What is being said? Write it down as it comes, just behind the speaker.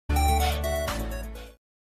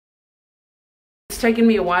taken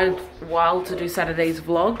me a while to do Saturday's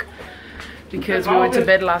vlog because we went to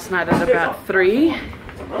bed last night at about 3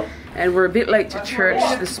 and we're a bit late to church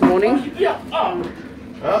this morning.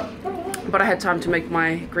 But I had time to make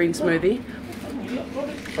my green smoothie.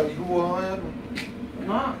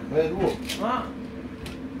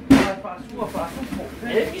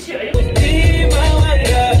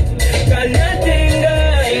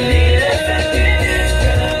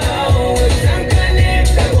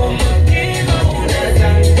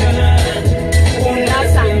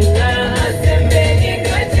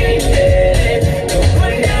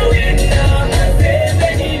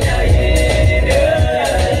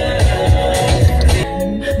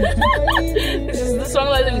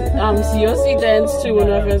 Yossi danced to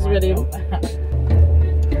in our first video.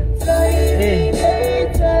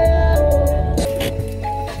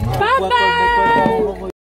 Bye-bye!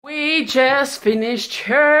 We just finished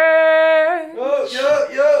church.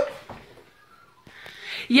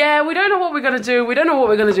 Yeah, we don't know what we're gonna do. We don't know what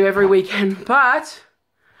we're gonna do every weekend, but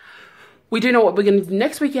we do know what we're gonna do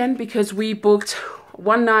next weekend because we booked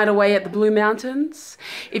one night away at the Blue Mountains.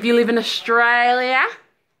 If you live in Australia,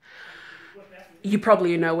 you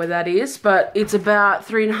probably know where that is, but it's about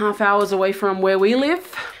 3.5 hours away from where we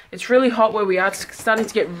live. It's really hot where we are. It's starting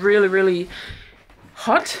to get really, really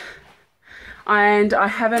hot. And I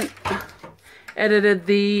haven't edited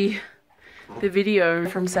the video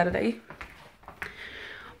from Saturday.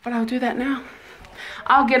 But I'll do that now.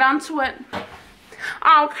 I'll get onto it.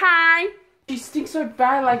 Okay. You stink so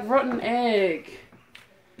bad like rotten egg.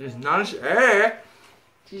 It's not an egg.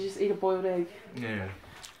 Did you just eat a boiled egg? Yeah.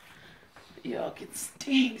 Yuck, it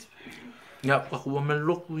stinks. Ja, gewoon met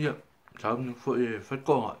lok ja. Zou ik voor je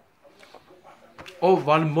verkopen. Oh,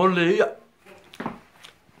 wat een molle ja.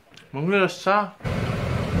 Mangler sa.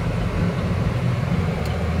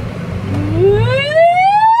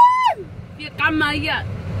 Je kan maar ja.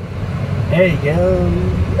 Hey yo.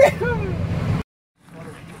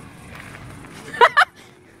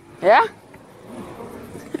 Ja?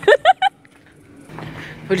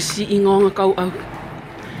 Wil je zien ingongen kou ook?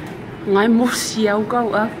 Ngay mosia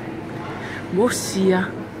kou ook. Mosia.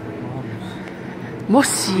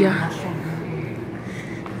 Mosia.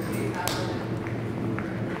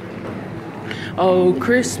 Oh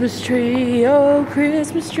Christmas tree, oh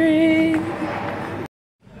Christmas tree.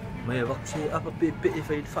 Mày vắt xe áp bê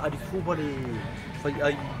phải pha đi khu body phải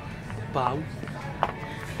ai báo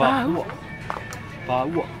báo báo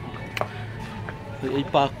phải ai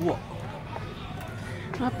báo của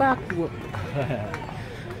Apa aku?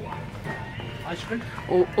 ice cream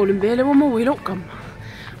O le mele mo wilo kam.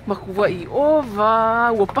 Makuwa I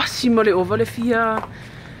ova, wa pasi mo le ova le fia.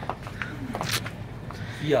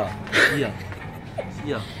 yeah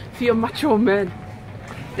Fia macho man.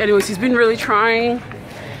 Anyways, he's been really trying,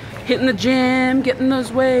 hitting the gym, getting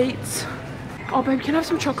those weights. Oh babe, can I have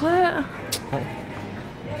some chocolate?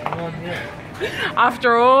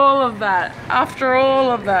 After all of that,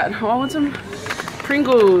 I want some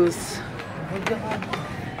Pringles.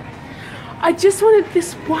 I just wanted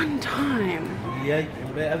this one time. yeah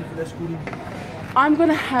that's cool. I'm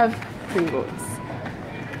gonna have Pringles.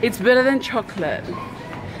 It's better than chocolate,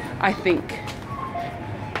 I think.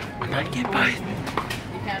 I'm gonna get both.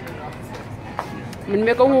 Mình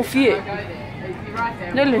mới có một phía.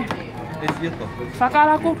 Nên là pha cá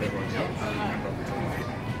lá cô.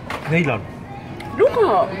 Ngay lần. Đúng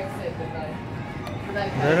không?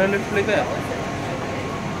 Nó lên flavor.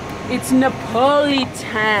 It's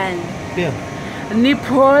Napolitan. Yeah.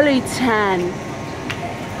 Napolitan.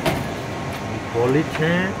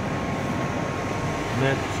 Napolitan.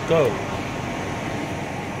 Let's go.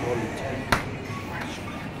 Napolitan.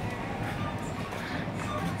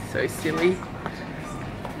 So silly.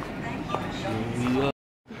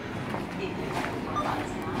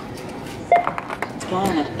 It's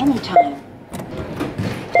gone at any time.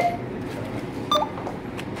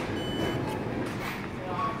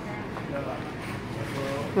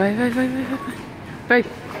 Vậy. Babe.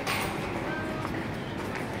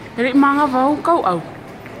 Để mang vào câu ẩu.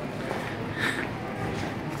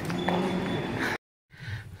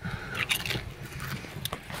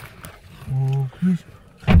 Oh, please.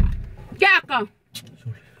 Dạ con.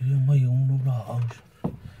 Sorry, mày không đâu là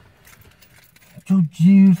chú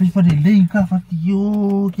chi phải để lên cả phải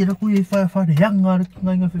tiêu kia nó cũng phải để hăng ngay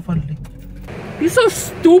phải lên. You're so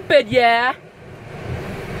stupid, yeah.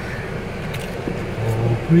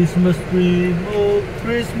 Christmas tree, oh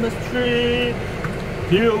Christmas tree,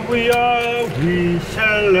 here we are, we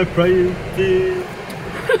celebrate it.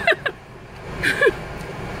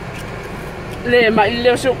 Le ma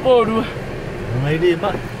il so coru. Ngay đi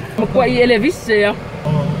bạn. Ma qua ele visse. Oh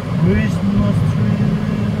Christmas tree.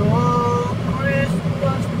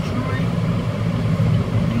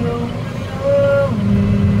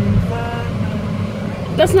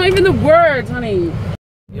 That's not even the word, honey.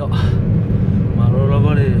 Yo, marola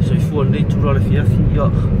vale, so fu nei tura le fiafi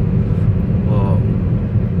yo.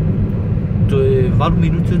 To 4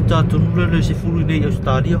 minutos nta tonula le se fulu nei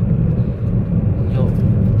Australia. Yo.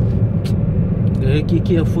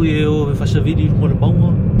 Ki fu e fa vidi mo le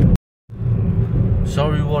maunga.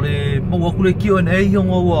 Sorry wale mo ku le Q&A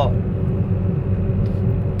yonga wa.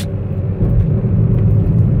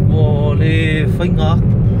 Mo le fainga.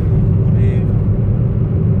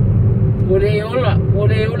 Ole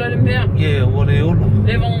ola le mea. Yeah, ole ola.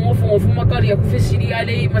 Le ngofo makari aku fesiri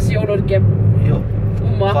ale masi ola le kem. Yo.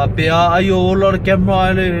 Fa pea ai ola le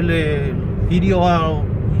camera le video a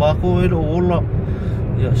mako e ola.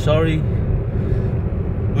 Yeah, sorry.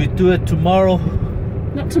 We do it tomorrow.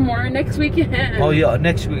 Not tomorrow, next weekend. Oh yeah,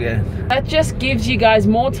 next weekend. That just gives you guys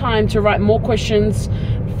more time to write more questions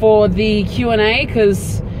for the Q&A,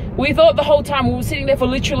 because we thought the whole time we were sitting there for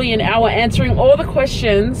literally an hour answering all the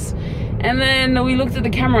questions, and then we looked at the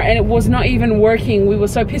camera and it was not even working. We were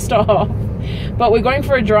so pissed off. But we're going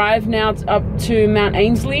for a drive now up to Mount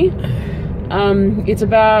Ainslie. It's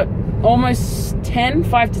about almost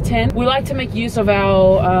 5 to 10. We like to make use of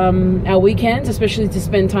our weekends, especially to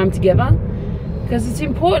spend time together, because it's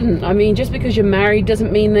important. I mean, just because you're married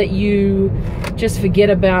doesn't mean that you just forget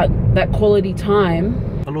about that quality time.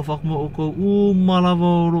 Alo fak mo ko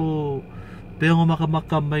malavo pengo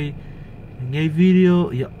maka mai ngai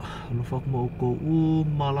video ya alo fak mo ko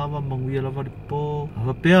malava mangwia lava po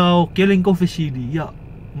ava peo keling ko fesidi ya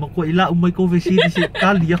mako ila umai ko fesidi se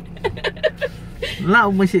kalia la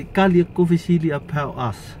umai se kalia ko fesidi about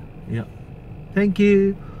us. Yeah, thank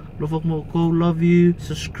you. Love mo ko, love you.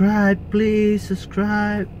 Subscribe, please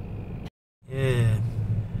subscribe. Yeah.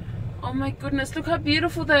 Oh my goodness, look how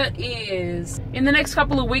beautiful that is. In the next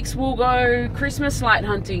couple of weeks we'll go Christmas light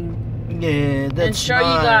hunting. Yeah, that's and show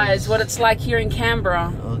nice. you guys what it's like here in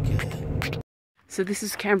Canberra. Okay. So this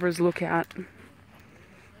is Canberra's lookout.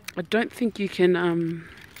 I don't think you can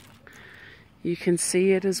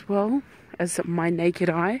see it as well as my naked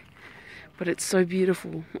eye, but it's so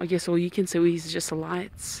beautiful. I guess all you can see is just the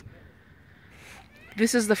lights.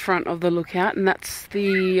 This is the front of the lookout, and that's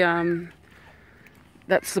the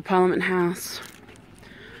Parliament House.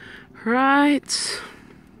 Right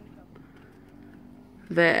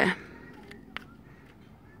there.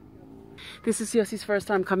 This is Yossi's first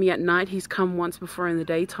time coming at night. He's come once before in the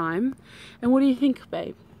daytime. And what do you think,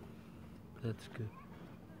 babe? That's good.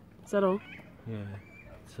 Is that all? Yeah,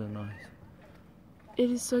 it's so nice. It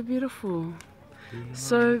is so beautiful.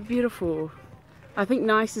 So beautiful. I think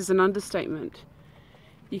nice is an understatement.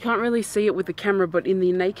 You can't really see it with the camera, but in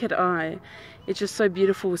the naked eye, it's just so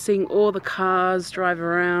beautiful. Seeing all the cars drive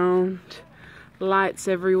around, lights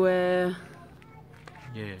everywhere.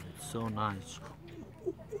 Yeah, it's so nice.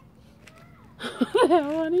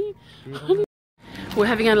 Honey. We're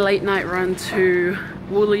having a late night run to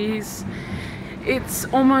Woolies. It's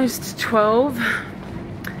almost 12.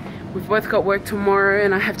 We've both got work tomorrow,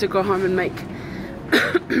 and I have to go home and make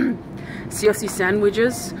Siossi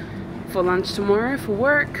sandwiches for lunch tomorrow for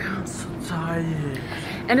work. I'm so tired.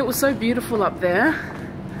 And it was so beautiful up there,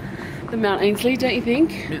 the Mount Ainslie, don't you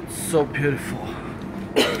think? It's so beautiful.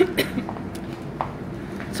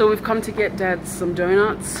 So we've come to get Dad some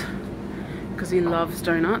donuts, because he loves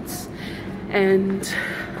donuts, and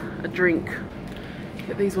a drink.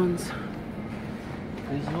 Get these ones.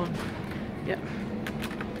 This one? Yep.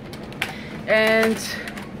 And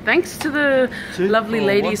thanks to the lovely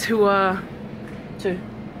ladies who are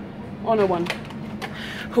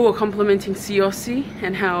who are complimenting Siossi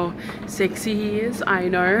and how sexy he is. I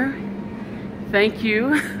know. Thank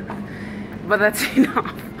you. But that's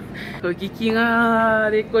enough. Ko kikinga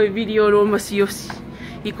re ko video ro ma Siossi.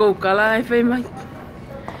 Iko kala e fai mai.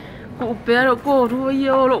 Ko pero ko ru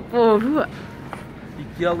yo ro ko ru.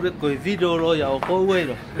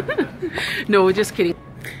 No, we're just kidding.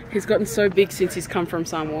 He's gotten so big since he's come from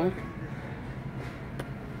Samoa.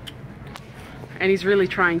 And he's really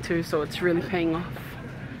trying to, so it's really paying off.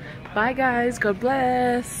 Bye guys, God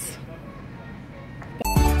bless.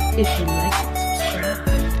 If you like it, subscribe.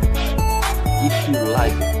 If you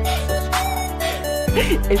like it,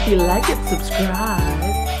 subscribe. If you like it, subscribe.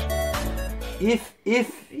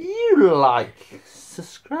 If you like,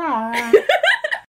 subscribe.